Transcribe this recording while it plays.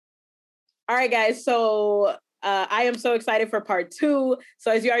All right, guys. So I am so excited for part two.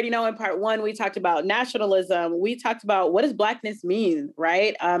 So as you already know, in part one, we talked about nationalism. We talked about what does Blackness mean,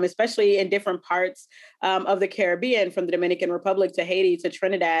 right? Especially in different parts of the Caribbean, from the Dominican Republic to Haiti to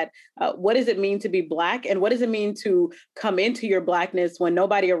Trinidad. What does it mean to be Black? And what does it mean to come into your Blackness when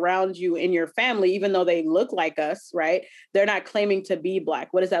nobody around you in your family, even though they look like us, right? They're not claiming to be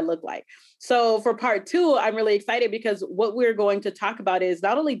Black. What does that look like? So for part two, I'm really excited because what we're going to talk about is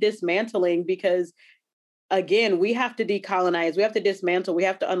not only dismantling, because again, we have to decolonize, we have to dismantle, we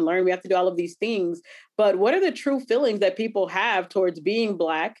have to unlearn, we have to do all of these things. But what are the true feelings that people have towards being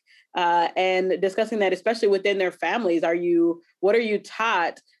Black, and discussing that, especially within their families? What are you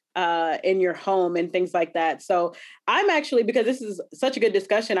taught in your home and things like that? So I'm actually, because this is such a good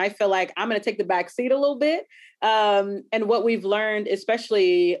discussion, I feel like I'm going to take the back seat a little bit. And what we've learned,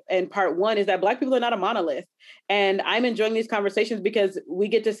 especially in part one, is that Black people are not a monolith. And I'm enjoying these conversations because we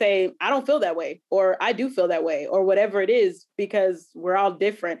get to say, I don't feel that way, or I do feel that way, or whatever it is, because we're all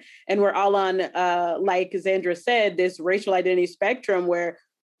different. And we're all on, like Zandra said, this racial identity spectrum where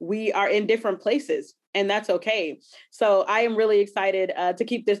we are in different places. And that's okay. So I am really excited to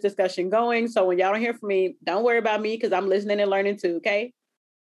keep this discussion going. So when y'all don't hear from me, don't worry about me, because I'm listening and learning too, okay?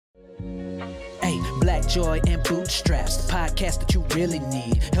 Hey, Black Joy and Bootstraps, the podcast that you really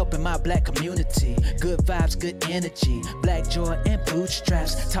need. Helping my Black community. Good vibes, good energy. Black Joy and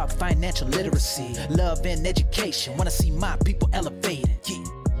Bootstraps, talk financial literacy. Love and education, wanna see my people elevated. Yeah.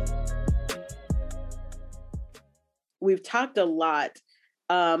 We've talked a lot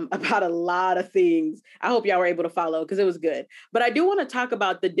about a lot of things. I hope y'all were able to follow because it was good. But I do want to talk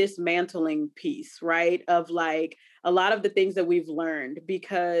about the dismantling piece, right? Of like a lot of the things that we've learned,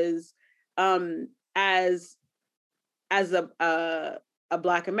 because as a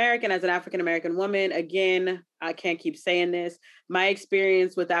Black American, as an African American woman, again, I can't keep saying this. My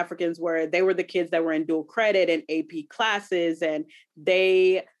experience with Africans were they were the kids that were in dual credit and AP classes, and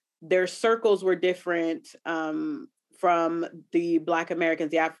their circles were different from the Black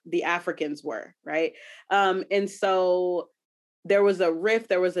Americans, the Africans were, right? And so there was a rift,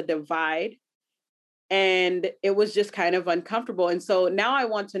 there was a divide, and it was just kind of uncomfortable. And so now I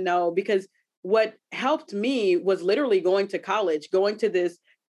want to know, because what helped me was literally going to college, going to this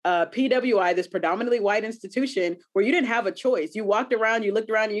PWI, this predominantly white institution where you didn't have a choice. You walked around, you looked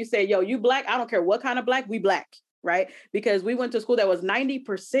around, and you say, yo, you Black? I don't care what kind of Black, we Black, right? Because we went to school that was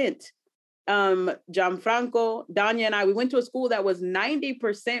 90%. Gianfranco, Danya, and I, we went to a school that was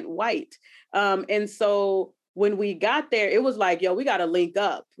 90% white. And so when we got there, it was like, yo, we got to link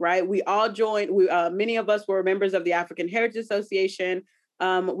up, right? We all joined. Many of us were members of the African Heritage Association.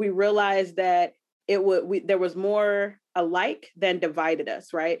 We realized that there was more alike than divided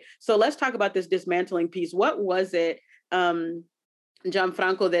us, right? So let's talk about this dismantling piece. What was it,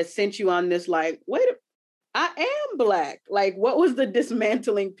 Gianfranco, that sent you on this, like, wait, I am Black? Like, what was the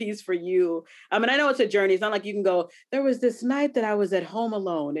dismantling piece for you? I mean, I know it's a journey. It's not like you can go, there was this night that I was at home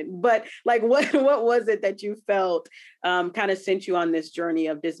alone. But like, what was it that you felt kind of sent you on this journey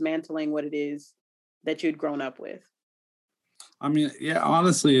of dismantling what it is that you'd grown up with? I mean, yeah,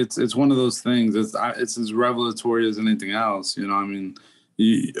 honestly, it's one of those things. It's as revelatory as anything else. You know, I mean,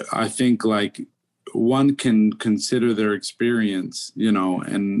 I think like one can consider their experience, you know,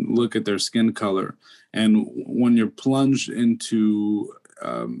 and look at their skin color. And when you're plunged into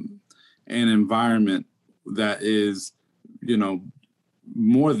an environment that is, you know,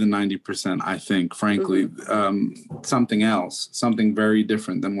 more than 90%, I think, frankly, something else, something very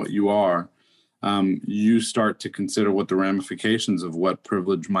different than what you are, you start to consider what the ramifications of what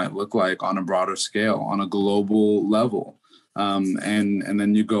privilege might look like on a broader scale, on a global level. And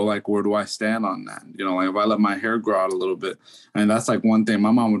then you go like, where do I stand on that? You know, like if I let my hair grow out a little bit, and that's like one thing,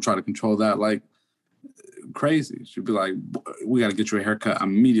 my mom would try to control that like crazy. She'd be like, we got to get you a haircut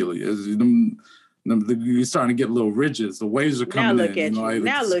immediately. You're starting to get little ridges. The waves are coming in. You know, like,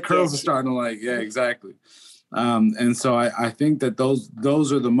 the curls are starting to like, yeah, exactly. And so I think that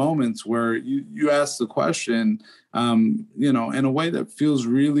those are the moments where you ask the question, you know, in a way that feels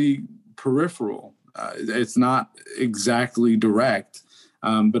really peripheral. It's not exactly direct,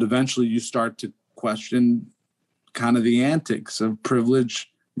 but eventually you start to question kind of the antics of privilege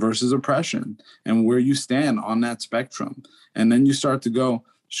versus oppression and where you stand on that spectrum. And then you start to go,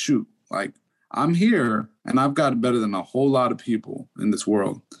 shoot, like I'm here and I've got it better than a whole lot of people in this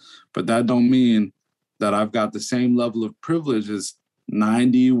world. But that don't mean that I've got the same level of privilege as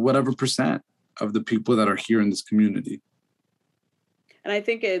 90 whatever percent of the people that are here in this community. And I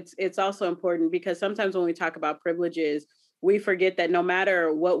think it's also important because sometimes when we talk about privileges, we forget that no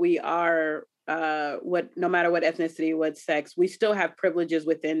matter what we are, no matter what ethnicity, what sex, we still have privileges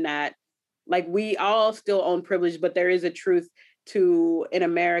within that Like we all still own privilege, but there is a truth to in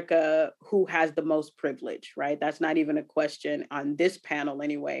America who has the most privilege, right? That's not even a question on this panel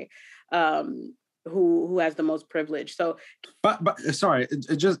anyway. Who has the most privilege. So but sorry,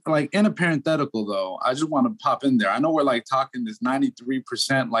 it just like in a parenthetical though, I just want to pop in there. I know we're like talking this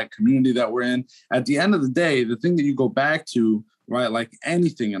 93% like community that we're in. At the end of the day, the thing that you go back to, right, like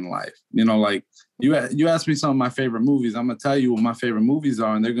anything in life, you know, like you asked me some of my favorite movies. I'm gonna tell you what my favorite movies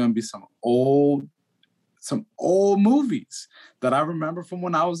are, and they're gonna be some old movies that I remember from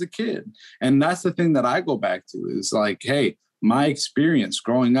when I was a kid. And that's the thing that I go back to is like, hey, my experience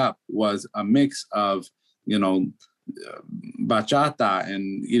growing up was a mix of, you know, bachata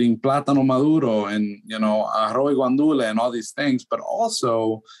and eating plátano maduro and, you know, arroz y guandule and all these things. But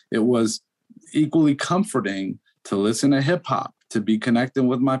also it was equally comforting to listen to hip hop, to be connected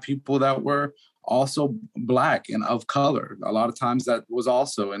with my people that were also Black and of color. A lot of times that was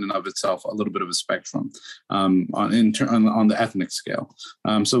also in and of itself a little bit of a spectrum on the ethnic scale.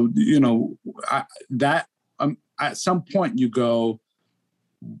 So, you know, at some point you go,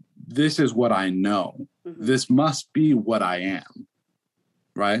 this is what I know. Mm-hmm. This must be what I am.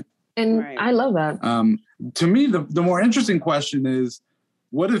 Right. And right. I love that. To me, the more interesting question is,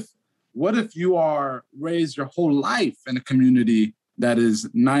 what if you are raised your whole life in a community that is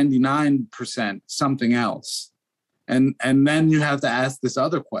 99% something else? And then you have to ask this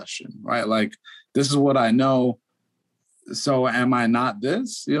other question, right? Like, this is what I know. So am I not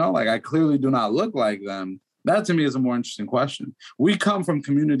this? You know, like I clearly do not look like them. That to me is a more interesting question. We come from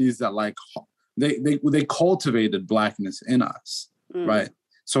communities that like they cultivated Blackness in us, right?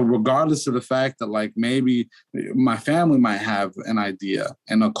 So regardless of the fact that like maybe my family might have an idea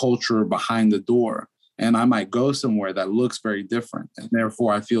and a culture behind the door, and I might go somewhere that looks very different, and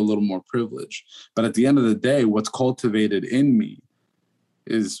therefore I feel a little more privileged. But at the end of the day, what's cultivated in me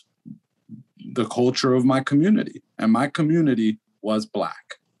is the culture of my community, and my community was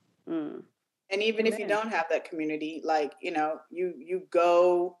Black. And even if you don't have that community, like, you know, you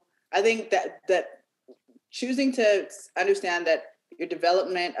go, I think that choosing to understand that your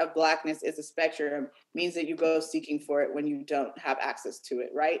development of Blackness is a spectrum means that you go seeking for it when you don't have access to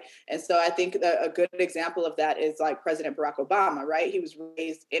it, right? And so I think a good example of that is like President Barack Obama, right? He was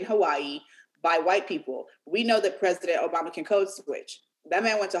raised in Hawaii by white people. We know that President Obama can code switch. That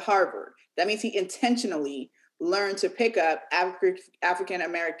man went to Harvard. That means he intentionally learned to pick up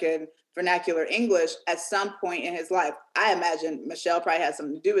African-American vernacular English at some point in his life. I imagine Michelle probably had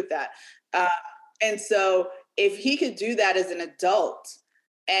something to do with that. And so if he could do that as an adult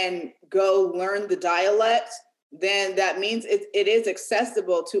and go learn the dialect, then that means it is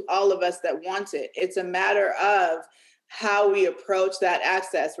accessible to all of us that want it. It's a matter of how we approach that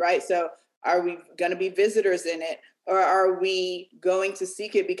access, right? So are we going to be visitors in it? Or are we going to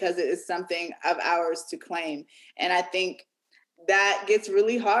seek it because it is something of ours to claim? And I think that gets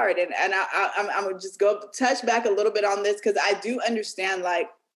really hard. And I'm going to just touch back a little bit on this because I do understand, like,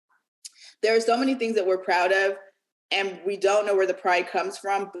 there are so many things that we're proud of and we don't know where the pride comes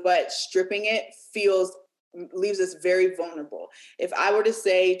from, but stripping it leaves us very vulnerable. If I were to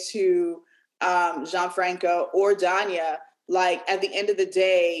say to Gianfranco or Danya, like, at the end of the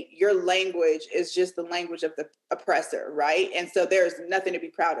day, your language is just the language of the oppressor, right? And so there's nothing to be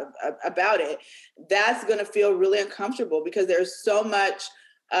proud of about it. That's going to feel really uncomfortable because there's so much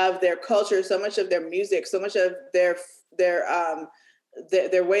of their culture, so much of their music, so much of their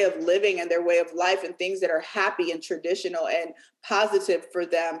way of living and their way of life and things that are happy and traditional and positive for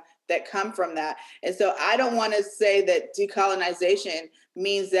them that come from that. And so I don't want to say that decolonization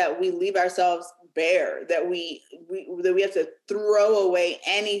means that we leave ourselves bare, that we have to throw away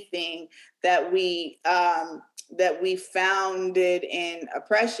anything that we founded in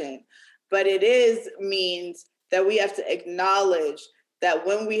oppression. But it means that we have to acknowledge that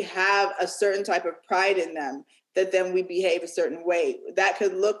when we have a certain type of pride in them, that then we behave a certain way. That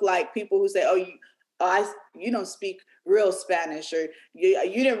could look like people who say, you don't speak real Spanish, or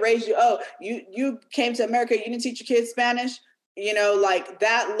you didn't raise you came to America, you didn't teach your kids Spanish. You know, like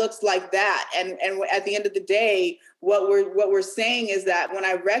that looks like that. And at the end of the day, what we're saying is that when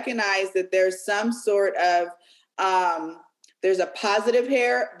I recognize that there's some sort of, there's a positive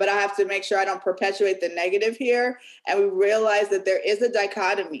here, but I have to make sure I don't perpetuate the negative here. And we realize that there is a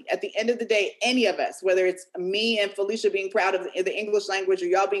dichotomy. At the end of the day, any of us, whether it's me and Felicia being proud of the English language or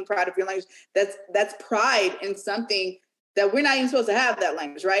y'all being proud of your language, that's pride in something that we're not even supposed to have that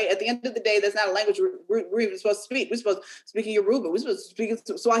language, right? At the end of the day, that's not a language we're even supposed to speak. We're supposed to speak Yoruba. We're supposed to speak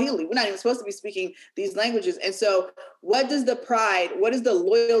Swahili. We're not even supposed to be speaking these languages. And so what does the pride, what does the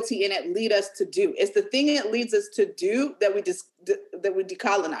loyalty in it lead us to do? It's the thing it leads us to do that we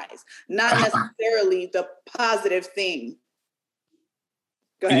decolonize, not necessarily the positive thing.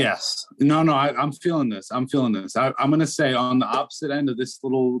 Go ahead. Yes. No, I'm feeling this. I'm going to say on the opposite end of this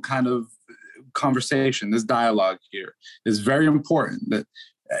little kind of conversation, this dialogue here is very important, that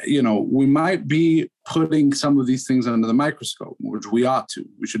we might be putting some of these things under the microscope, which we ought to.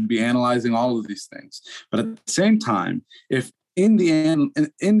 We should be analyzing all of these things. But at the same time, if in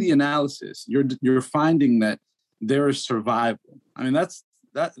the analysis you're finding that there is survival, I mean,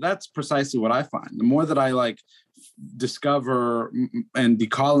 that's precisely what I find. The more that I discover and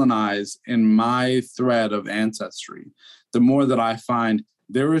decolonize in my thread of ancestry, the more that I find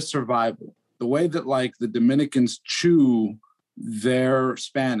there is survival. The way that the Dominicans chew their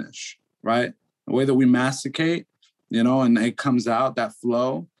Spanish, right? The way that we masticate, and it comes out, that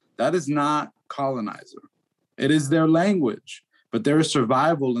flow, that is not colonizer. It is their language, but there is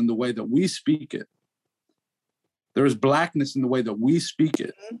survival in the way that we speak it. There is Blackness in the way that we speak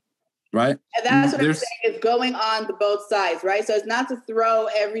it, right? And that's what I'm saying, is going on to both sides, right? So it's not to throw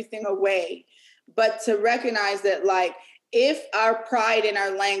everything away, but to recognize that if our pride in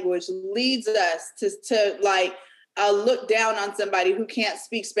our language leads us to look down on somebody who can't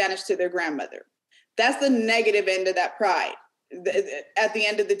speak Spanish to their grandmother, that's the negative end of that pride. At the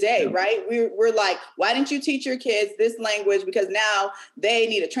end of the day, right? We're like, why didn't you teach your kids this language? Because now they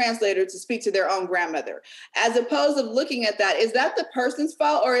need a translator to speak to their own grandmother. As opposed to looking at that, is that the person's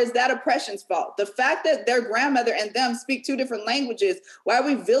fault or is that oppression's fault? The fact that their grandmother and them speak two different languages, why are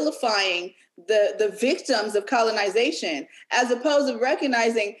we vilifying the victims of colonization, as opposed to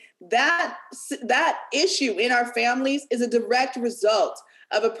recognizing that issue in our families is a direct result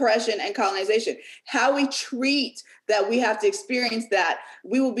of oppression and colonization? How we treat that, we have to experience that.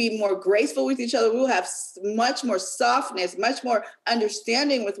 We will be more graceful with each other. We will have much more softness, much more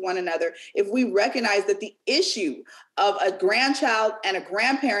understanding with one another if we recognize that the issue of a grandchild and a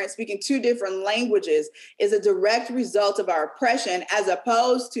grandparent speaking two different languages is a direct result of our oppression, as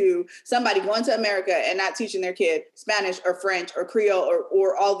opposed to somebody going to America and not teaching their kid Spanish or French or Creole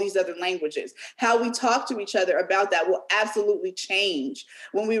or all these other languages. How we talk to each other about that will absolutely change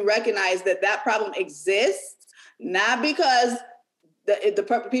when we recognize that problem exists, not because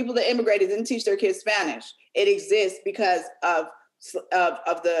the people that immigrated didn't teach their kids Spanish. It exists because of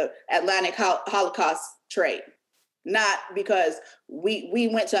the Atlantic Holocaust trade, not because we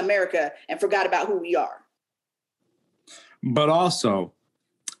went to America and forgot about who we are. But also,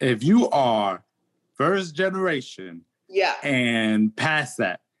 if you are first generation and past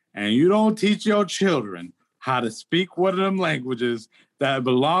that, and you don't teach your children how to speak one of them languages that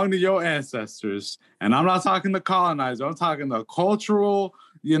belong to your ancestors, and I'm not talking the colonizer, I'm talking the cultural,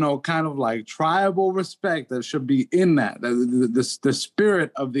 kind of tribal respect that should be in that, the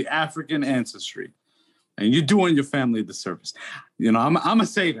spirit of the African ancestry. And you're doing your family a disservice. I'm gonna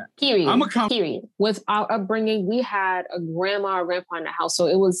say that. Period. With our upbringing, we had a grandma or grandpa in the house, so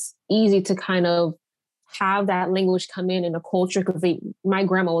it was easy to kind of have that language come in a culture because my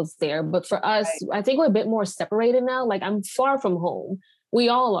grandma was there. But for us, right, I think we're a bit more separated now. I'm far from home. We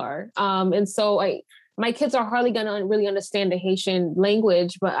all are. And so my kids are hardly going to really understand the Haitian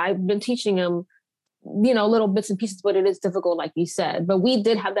language, but I've been teaching them, little bits and pieces, but it is difficult, like you said. But we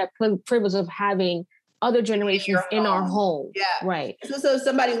did have that privilege of having other generations in our home. Yeah. Right. So if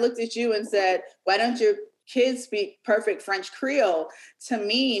somebody looked at you and said, why don't your kids speak perfect French Creole? To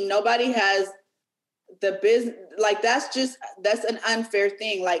me, nobody has the business, that's an unfair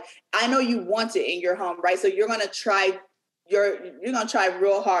thing. I know you want it in your home, right? So you're going to try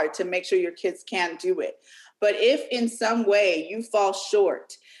real hard to make sure your kids can do it. But if in some way you fall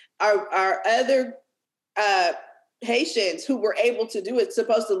short, our other Haitians who were able to do it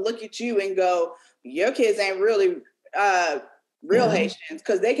supposed to look at you and go, your kids ain't really real Haitians,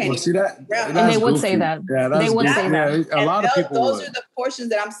 because they can't see that, and they would say that. Yeah, they would say that. Yeah, a lot of people those are the portions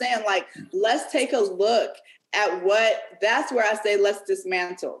that I'm saying, let's take a look at that's where I say let's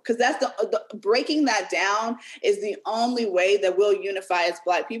dismantle, because that's the breaking that down is the only way that we'll unify as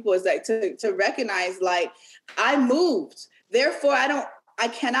Black people, is to recognize I moved, therefore I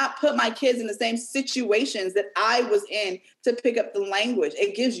cannot put my kids in the same situations that I was in to pick up the language.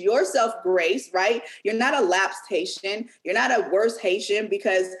 It gives yourself grace, right? You're not a lapsed Haitian. You're not a worse Haitian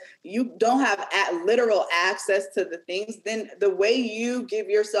because you don't have literal access to the things. Then the way you give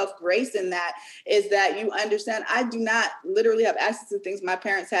yourself grace in that is that you understand, I do not literally have access to things my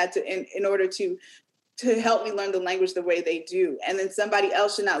parents had to in order to to help me learn the language the way they do. And then somebody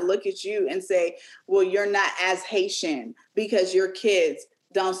else should not look at you and say, well, you're not as Haitian because your kids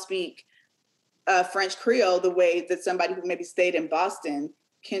don't speak French Creole the way that somebody who maybe stayed in Boston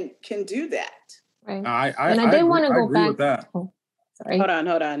can do that. Right. I did want to go back with that. Oh, sorry. Hold on,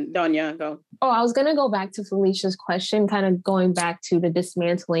 Donya, go. Oh, I was going to go back to Felicia's question, kind of going back to the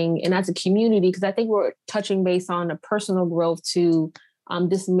dismantling and as a community, because I think we're touching base on a personal growth to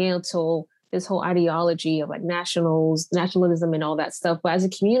dismantle this whole ideology of like nationalism and all that stuff. But as a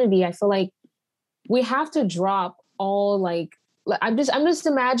community, I feel like we have to drop all like I'm just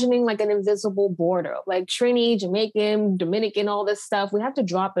imagining like an invisible border, like Trini, Jamaican, Dominican, all this stuff. We have to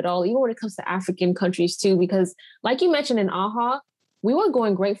drop it all, even when it comes to African countries too, because like you mentioned in AHA, we were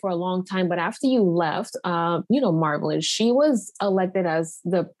going great for a long time, but after you left, Marvelous, she was elected as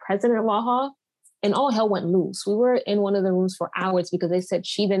the president of AHA and all hell went loose. We were in one of the rooms for hours because they said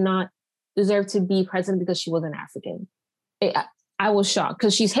she did not deserve to be president because she was an African. I was shocked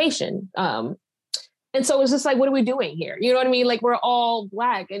because she's Haitian. And so it's just like, what are we doing here? You know what I mean? Like we're all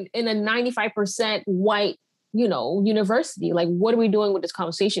Black and in a 95% white, university. Like, what are we doing with this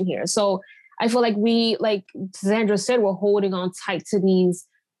conversation here? So I feel like we, like Zandra said, we're holding on tight to these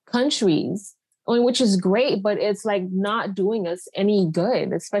countries, which is great, but it's like not doing us any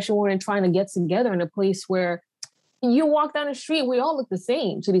good, especially when we're trying to get together in a place where you walk down the street, we all look the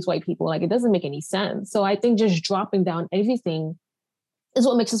same to these white people. Like it doesn't make any sense. So I think just dropping down everything is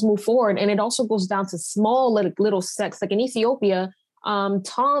what makes us move forward. And it also goes down to small little sects. Like in Ethiopia,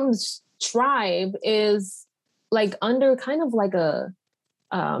 Tom's tribe is like under kind of like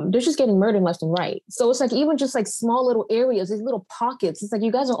they're just getting murdered left and right. So it's like even just like small little areas, these little pockets. It's like,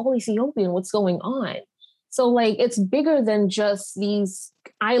 you guys are all Ethiopian. What's going on? So like it's bigger than just these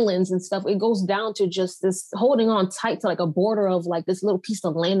islands and stuff. It goes down to just this holding on tight to like a border of like this little piece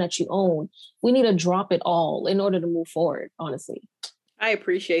of land that you own. We need to drop it all in order to move forward, honestly. I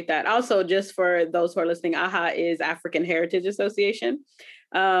appreciate that. Also, just for those who are listening, AHA is African Heritage Association.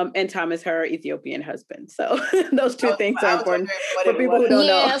 And Tom is her Ethiopian husband. So those two things are important for people who don't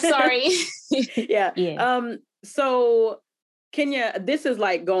know. Yeah, sorry. Yeah. So Kenya, this is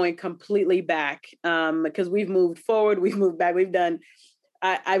like going completely back because we've moved forward, we've moved back, we've done.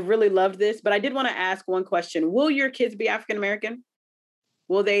 I really loved this, but I did want to ask one question. Will your kids be African American?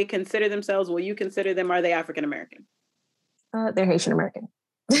 Will they consider themselves? Will you consider them? Are they African American? They're Haitian American.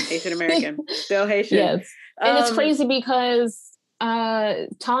 Haitian American. Still Haitian. Yes. And it's crazy because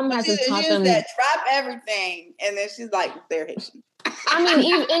Tom hasn't taught them. That drop everything, and then she's like, "They're Haitian." I mean,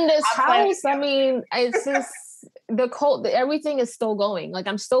 even in this house, I mean, it's just everything is still going. Like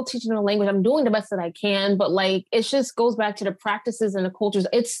I'm still teaching the language. I'm doing the best that I can, but like it just goes back to the practices and the cultures.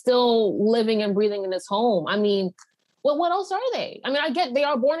 It's still living and breathing in this home. I mean, what else are they? I mean, I get they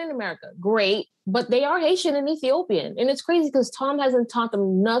are born in America, great, but they are Haitian and Ethiopian. And it's crazy because Tom hasn't taught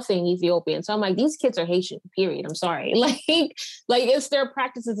them nothing Ethiopian. So I'm like, these kids are Haitian, period. I'm sorry. Like it's their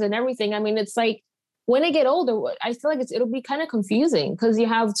practices and everything. I mean, it's like when they get older, I feel like it'll be kind of confusing because you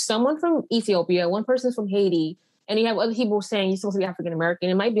have someone from Ethiopia, one person from Haiti, and you have other people saying you're supposed to be African American.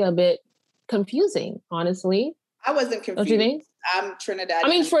 It might be a bit confusing, honestly. I wasn't confused. Don't you think? I'm Trinidadian. I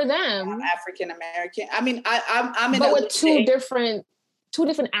mean, for them, I'm African American. I mean, I'm in. But with two different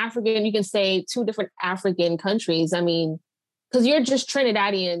African, you can say two different African countries. I mean, because you're just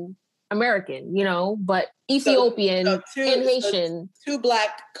Trinidadian American, but Ethiopian and Haitian.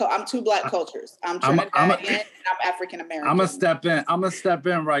 I'm two black cultures. I'm Trinidadian and I'm African American. I'm gonna step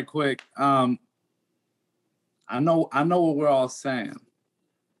in right quick. I know what we're all saying.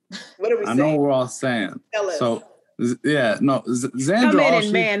 What are we saying? I know what we're all saying. Tell us. So, yeah, no, Zandra. Come in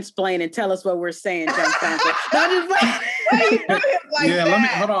and mansplain and tell us what we're saying, John Spencer. No, yeah,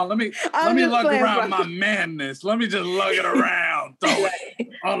 let me lug around my manness. Let me just lug it around, throw it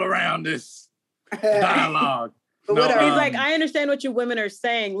all around this dialogue. He's like, I understand what you women are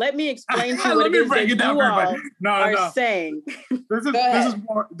saying. Let me explain to you what it is that you all are saying.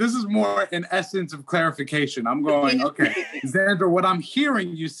 This is more an essence of clarification. I'm going, okay, Zandra, what I'm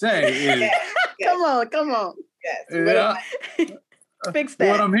hearing you say is... Come on. Yes. Yeah. Fix that.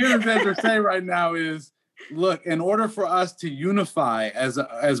 What I'm hearing Zandra say right now is, look, in order for us to unify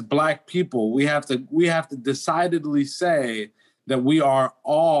as Black people, we have to decidedly say that we are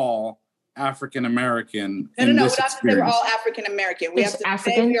all African American. No. We have to say we're all African American. We have to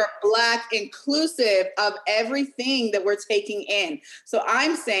say we are Black, inclusive of everything that we're taking in. So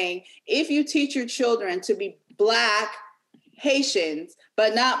I'm saying, if you teach your children to be Black Haitians,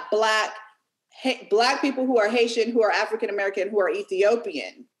 but not Black people who are Haitian, who are African American, who are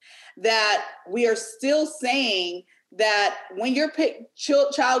Ethiopian, that we are still saying that when your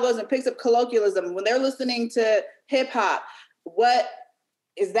child goes and picks up colloquialism, when they're listening to hip hop, what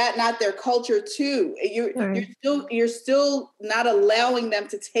is that not their culture too? You're still not allowing them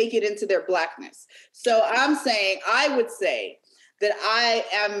to take it into their Blackness. So I would say that I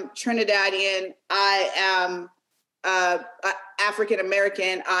am Trinidadian, I am African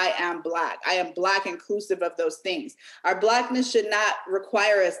American, I am Black. I am Black inclusive of those things. Our Blackness should not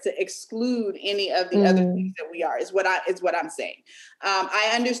require us to exclude any of the other things that we are, is what I'm saying.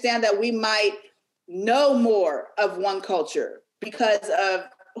 I understand that we might know more of one culture because of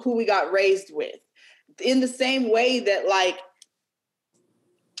who we got raised with. In the same way that like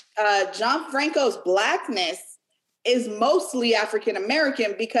John Franco's Blackness is mostly African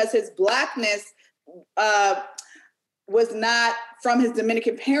American because his Blackness was not from his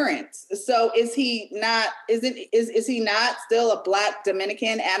Dominican parents. So is he not still a Black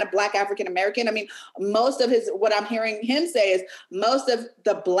Dominican and a Black African American? I mean, what I'm hearing him say is most of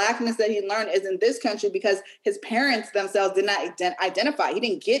the Blackness that he learned is in this country because his parents themselves did not identify. He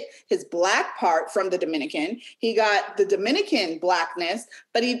didn't get his Black part from the Dominican. He got the Dominican Blackness,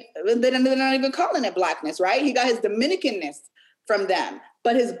 but they're not even calling it Blackness, right? He got his Dominicanness from them.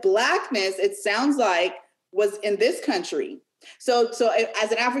 But his Blackness, it sounds like, was in this country. So as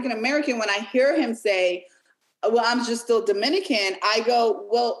an African American, when I hear him say, well, I'm just still Dominican, I go,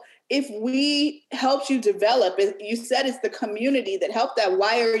 well, if we helped you develop, you said it's the community that helped that,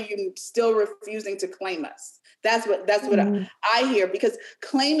 why are you still refusing to claim us? That's what I hear, because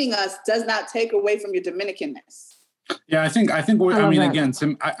claiming us does not take away from your Dominicanness. Yeah, I think again,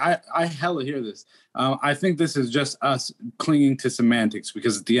 Tim, I hella hear this. I think this is just us clinging to semantics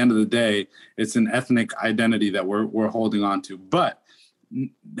because at the end of the day, it's an ethnic identity that we're holding on to. But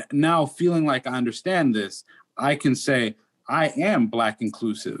now feeling like I understand this, I can say I am Black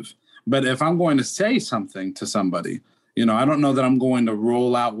inclusive. But if I'm going to say something to somebody, I don't know that I'm going to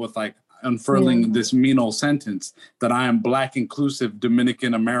roll out with like unfurling this mean old sentence that I am Black inclusive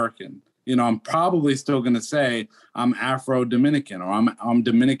Dominican American. I'm probably still going to say I'm Afro-Dominican or I'm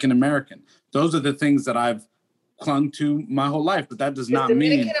Dominican American. Those are the things that I've clung to my whole life, but that does not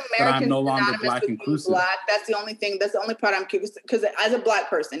mean that I'm no longer Black inclusive. Black. That's the only thing. That's the only part I'm curious, because as a Black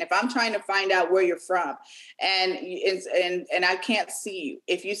person, if I'm trying to find out where you're from and I can't see you,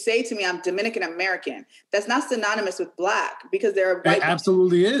 if you say to me I'm Dominican American, that's not synonymous with Black, because there are white. It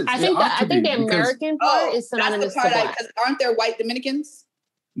absolutely is. I think the American part is synonymous with Black. Aren't there white Dominicans?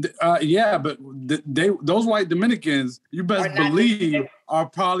 Yeah, but those white Dominicans, you best believe, are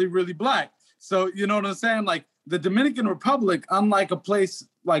probably really Black. So you know what I'm saying? Like the Dominican Republic, unlike a place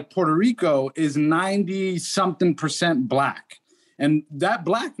like Puerto Rico, is 90-something% Black. And that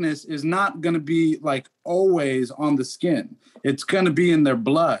Blackness is not going to be like always on the skin. It's going to be in their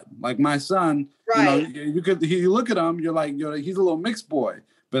blood. Like my son, right. You look at him, you're like, he's a little mixed boy,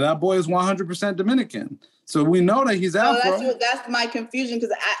 but that boy is 100% Dominican. So we know that he's Afro. That's my confusion,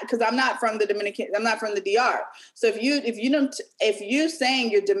 because I'm not from the Dominican. I'm not from the DR. So if you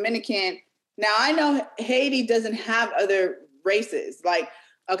saying you're Dominican, now I know Haiti doesn't have other races. Like,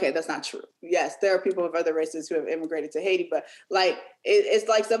 okay, that's not true. Yes, there are people of other races who have immigrated to Haiti, but like it's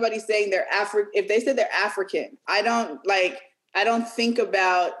like somebody saying they're African. If they said they're African, I don't think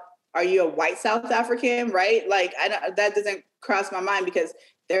about, are you a white South African, right? Like that doesn't cross my mind, because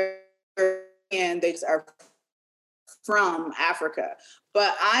they just are from Africa.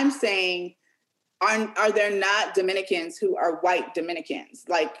 But I'm saying, are there not Dominicans who are white Dominicans?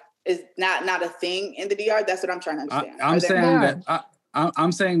 Like, is not a thing in the DR? That's what I'm trying to understand.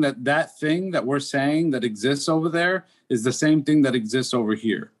 I'm saying that thing that we're saying that exists over there is the same thing that exists over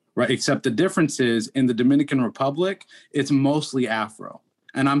here, right? Except the difference is in the Dominican Republic, it's mostly Afro.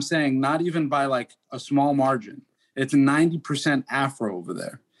 And I'm saying not even by like a small margin. It's 90% Afro over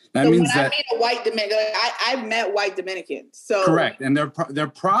there. That means that I meet a white Dominican, I've met white Dominicans. So correct, and they're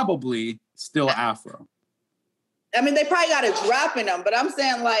probably still Afro. I mean, they probably got a drop in them, but I'm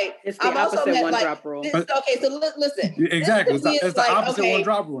saying like it's the opposite one drop rule. Okay, so listen. Exactly, it's the opposite one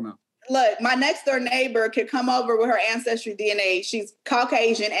drop rule now. Look, my next door neighbor could come over with her ancestry DNA. She's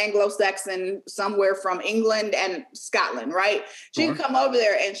Caucasian, Anglo-Saxon, somewhere from England and Scotland, right? She can come over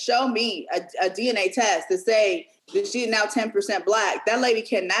there and show me a DNA test to say that she's now 10% Black. That lady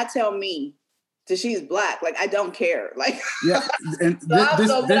cannot tell me that she's Black. Like, I don't care. Like, yeah, and that's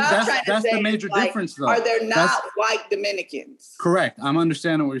the major difference, though. Are there not white Dominicans? Correct. I'm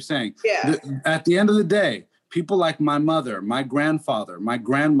understanding what you're saying. Yeah. At the end of the day, people like my mother, my grandfather, my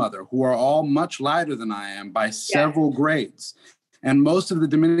grandmother, who are all much lighter than I am by several grades, And most of the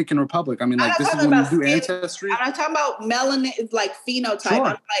Dominican Republic, I mean, like, this is when you do ancestry. I'm not talking about melanin, it's like phenotype. Sure.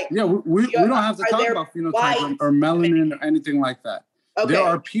 I'm like, yeah, we don't have to talk about phenotype or melanin or anything like that. Okay. There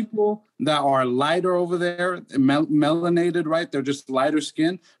are people that are lighter over there, melanated, right? They're just lighter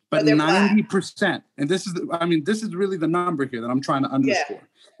skin, but 90%, and this is really the number here that I'm trying to underscore.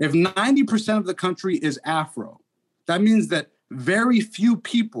 Yeah. If 90% of the country is Afro, that means that very few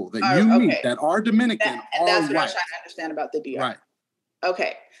people that you meet that are Dominican are that's what white. I'm trying to understand about the DR. Right.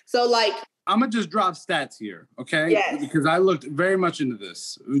 Okay. So like, I'm going to just drop stats here, okay? Yes. Because I looked very much into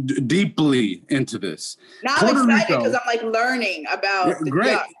this, deeply into this. Now I'm excited because I'm like learning about the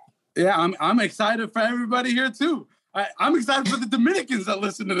great. DR. Yeah, I'm excited for everybody here too. I'm excited for the Dominicans that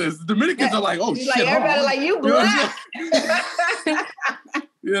listen to this. The Dominicans are like, oh, shit. Like, everybody like, you black.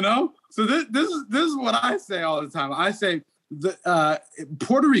 You know? So this is what I say all the time. I say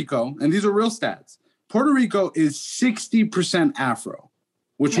Puerto Rico, and these are real stats, Puerto Rico is 60% Afro,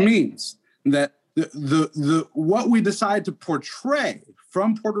 which means that the what we decide to portray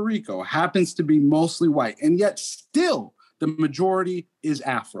from Puerto Rico happens to be mostly white, and yet still the majority is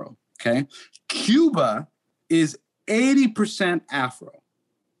Afro, okay? Cuba is 80% Afro,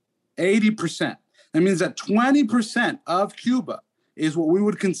 80%. That means that 20% of Cuba is what we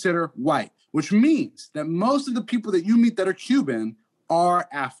would consider white, which means that most of the people that you meet that are Cuban are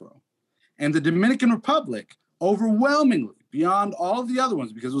Afro. And the Dominican Republic, overwhelmingly, beyond all of the other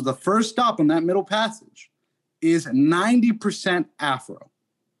ones, because it was the first stop on that Middle Passage, is 90% Afro.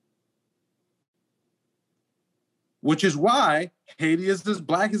 Which is why Haiti is as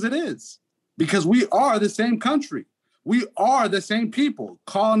black as it is, because we are the same country. We are the same people,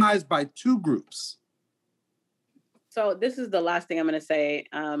 colonized by two groups. So this is the last thing I'm going to say.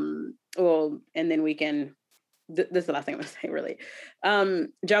 And then we can, this is the last thing I'm going to say, really.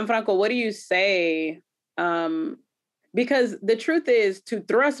 Gianfranco, what do you say? Because the truth is, to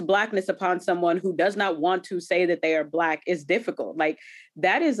thrust blackness upon someone who does not want to say that they are black is difficult. Like,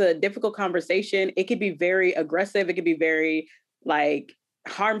 that is a difficult conversation. It could be very aggressive. It could be very, like,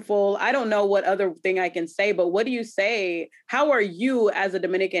 harmful. I don't know what other thing I can say, but what do you say? How are you as a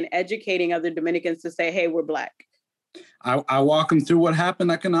Dominican educating other Dominicans to say, hey, we're black? I walk them through what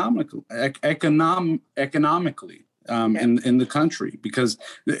happened economically in the country, because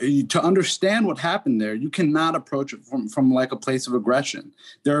to understand what happened there, you cannot approach it from like a place of aggression.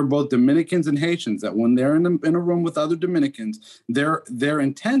 There are both Dominicans and Haitians that when they're in a room with other Dominicans, their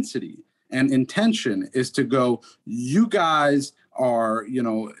intensity and intention is to go, you guys are,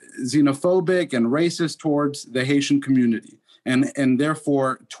 xenophobic and racist towards the Haitian community and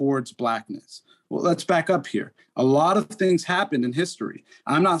therefore towards blackness. Well, let's back up here. A lot of things happened in history.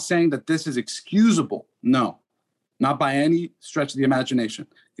 I'm not saying that this is excusable. No, not by any stretch of the imagination.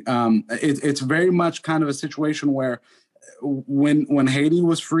 It's very much kind of a situation where when Haiti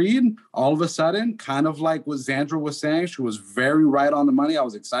was freed, all of a sudden, kind of like what Zandra was saying, she was very right on the money. I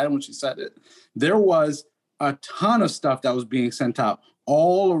was excited when she said it. There was a ton of stuff that was being sent out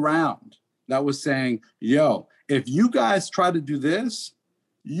all around that was saying, yo, if you guys try to do this,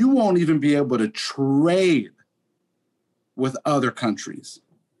 you won't even be able to trade with other countries.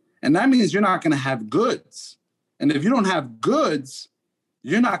 And that means you're not going to have goods. And if you don't have goods,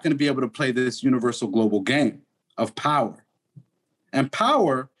 you're not going to be able to play this universal global game of power. And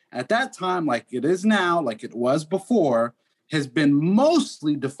power at that time, like it is now, like it was before, has been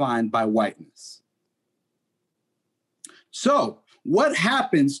mostly defined by whiteness. So what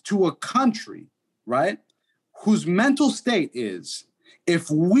happens to a country, right, whose mental state is,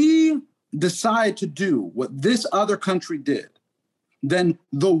 if we decide to do what this other country did, then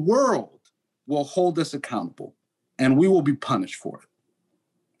the world will hold us accountable and we will be punished for it.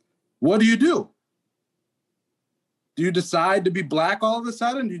 What do? Do you decide to be black all of a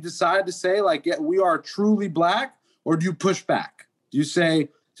sudden? Do you decide to say, like, yeah, we are truly black? Or do you push back? Do you say,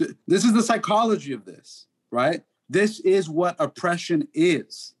 this is the psychology of this, right? This is what oppression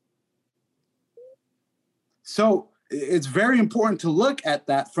is. So it's very important to look at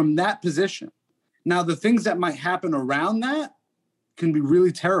that from that position. Now, the things that might happen around that can be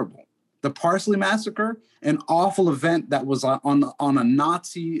really terrible. The Parsley Massacre, an awful event that was on a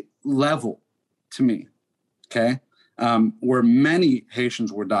Nazi level to me, okay? Where many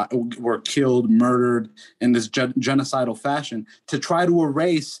Haitians were killed, murdered in this genocidal fashion to try to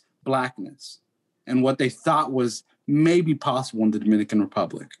erase blackness and what they thought was maybe possible in the Dominican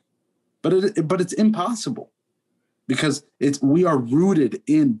Republic. But it's impossible. Because we are rooted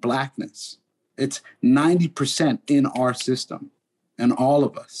in blackness. It's 90% in our system and all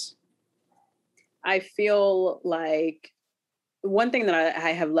of us. I feel like one thing that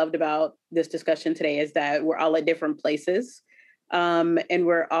I have loved about this discussion today is that we're all at different places. And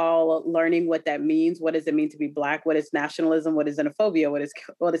we're all learning what that means. What does it mean to be Black? What is nationalism? What is xenophobia? What is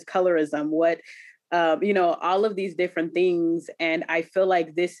colorism? All of these different things. And I feel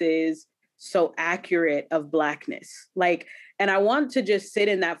like this is so accurate of Blackness. And I want to just sit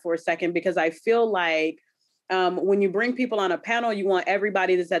in that for a second, because I feel like when you bring people on a panel, you want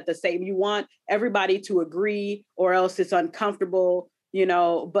everybody that's at the same, you want everybody to agree, or else it's uncomfortable,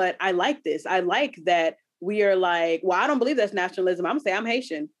 but I like this. I like that we are like, well, I don't believe that's nationalism. I'm gonna say I'm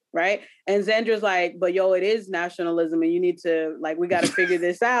Haitian, right? And Zandra's like, but it is nationalism, and you need to, we got to figure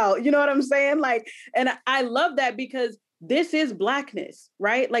this out. You know what I'm saying? And I love that, because this is Blackness,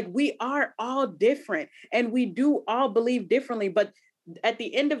 right? We are all different, and we do all believe differently. But at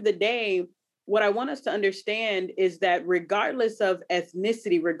the end of the day, what I want us to understand is that regardless of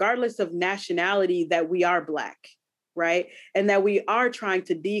ethnicity, regardless of nationality, that we are Black, right? And that we are trying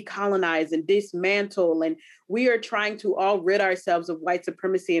to decolonize and dismantle, and we are trying to all rid ourselves of white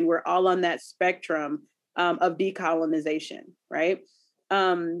supremacy, and we're all on that spectrum of decolonization, right?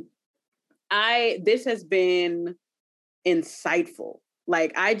 This has been insightful.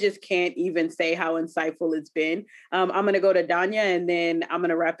 I just can't even say how insightful it's been. I'm going to go to Danya, and then I'm going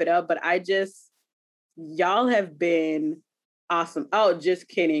to wrap it up. But y'all have been awesome. Oh, just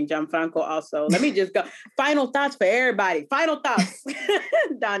kidding. Gianfranco also. Let me just go. Final thoughts for everybody. Final thoughts.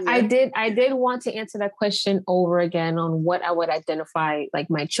 Danya. I did want to answer that question over again on what I would identify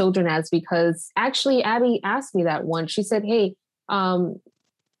my children as, because actually Abby asked me that once. She said, hey,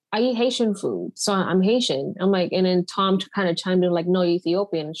 I eat Haitian food, so I'm Haitian. I'm like, and then Tom kind of chimed in no,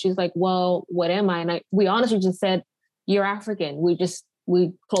 Ethiopian. And she's like, well, what am I? And we honestly just said, you're African.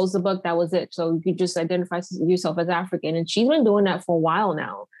 We closed the book. That was it. So you just identify yourself as African. And she's been doing that for a while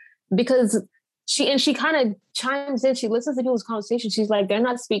now, because she kind of chimes in. She listens to people's conversations. She's like, they're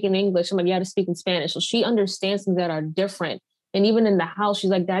not speaking English. I'm like, yeah, they're speaking Spanish. So she understands things that are different. And even in the house,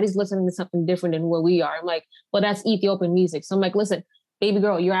 she's like, Daddy's listening to something different than what we are. I'm like, well, that's Ethiopian music. So I'm like, listen, baby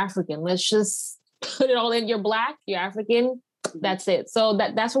girl, you're African. Let's just put it all in. You're Black, you're African. That's it. So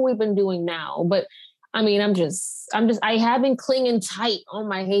that's what we've been doing now. But I mean, I have been clinging tight on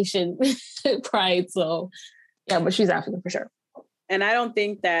my Haitian pride. So yeah, but she's African for sure. And I don't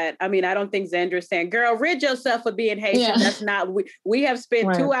think Zandra's saying, girl, rid yourself of being Haitian. Yeah. That's not, we have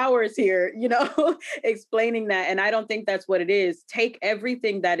spent 2 hours here, explaining that. And I don't think that's what it is. Take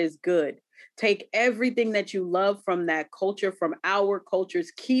everything that is good. Take everything that you love from that culture, from our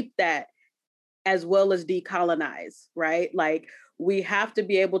cultures, keep that, as well as decolonize, right? We have to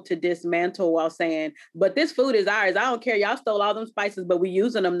be able to dismantle while saying, but this food is ours. I don't care. Y'all stole all them spices, but we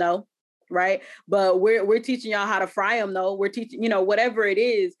using them though, right? But we're teaching y'all how to fry them though. We're teaching, whatever it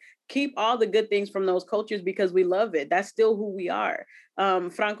is, keep all the good things from those cultures, because we love it. That's still who we are.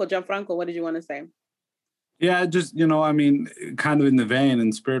 Gianfranco, what did you want to say? Yeah, just, kind of in the vein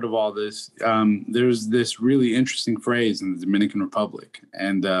and spirit of all this, there's this really interesting phrase in the Dominican Republic,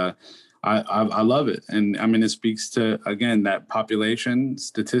 and I love it. And it speaks to, again, that population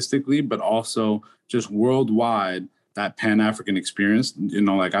statistically, but also just worldwide, that Pan-African experience.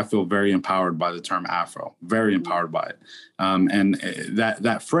 I feel very empowered by the term Afro, very empowered by it. And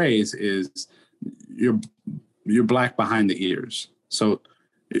that phrase is, you're Black behind the ears. So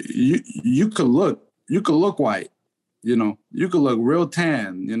you could look white, you could look real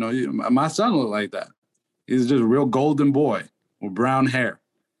tan. My son looked like that. He's just a real golden boy with brown hair.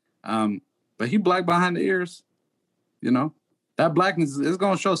 But he Black behind the ears, that Blackness is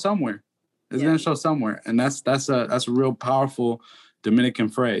going to show somewhere. It's going to show somewhere. And that's a real powerful Dominican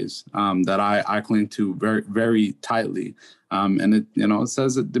phrase that I cling to very, very tightly. And it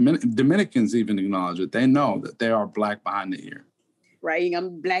says that Dominicans even acknowledge it. They know that they are Black behind the ear. Right.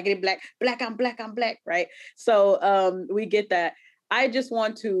 I'm blackity black, I'm black. Right. So we get that. I just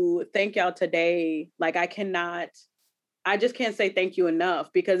want to thank y'all today. I just can't say thank you enough,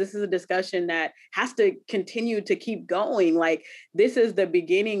 because this is a discussion that has to continue to keep going. This is the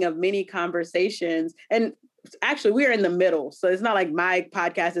beginning of many conversations. And actually, we're in the middle. So it's not like my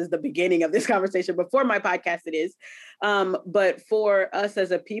podcast is the beginning of this conversation. Before my podcast, it is. But for us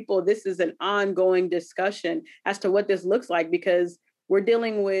as a people, this is an ongoing discussion as to what this looks like, because we're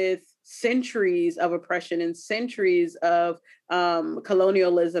dealing with centuries of oppression and centuries of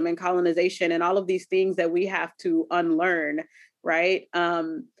colonialism and colonization and all of these things that we have to unlearn, right?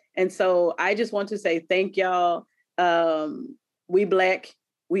 And so I just want to say thank y'all. We Black,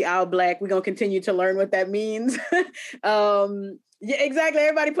 we all Black. We're going to continue to learn what that means. Yeah, exactly.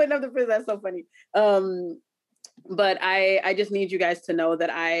 Everybody putting up the fist. That's so funny. But I just need you guys to know that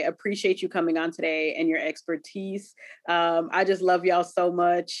I appreciate you coming on today and your expertise. I just love y'all so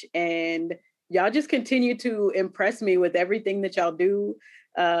much. And y'all just continue to impress me with everything that y'all do.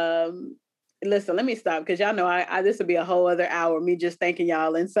 Listen, let me stop because y'all know I this would be a whole other hour, me just thanking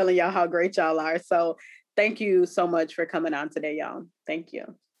y'all and telling y'all how great y'all are. So thank you so much for coming on today, y'all. Thank you.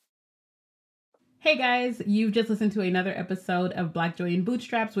 Hey guys, you've just listened to another episode of Black Joy in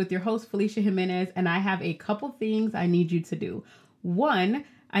Bootstraps with your host, Felicia Jimenez, and I have a couple things I need you to do. One,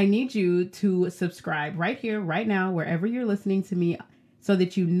 I need you to subscribe right here, right now, wherever you're listening to me, so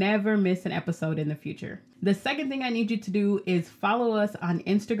that you never miss an episode in the future. The second thing I need you to do is follow us on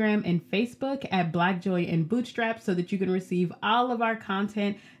Instagram and Facebook at Black Joy in Bootstraps so that you can receive all of our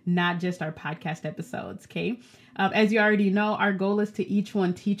content, not just our podcast episodes, okay? As you already know, our goal is to each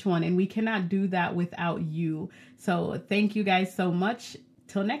one teach one, and we cannot do that without you. So thank you guys so much.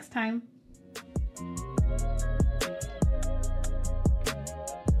 Till next time.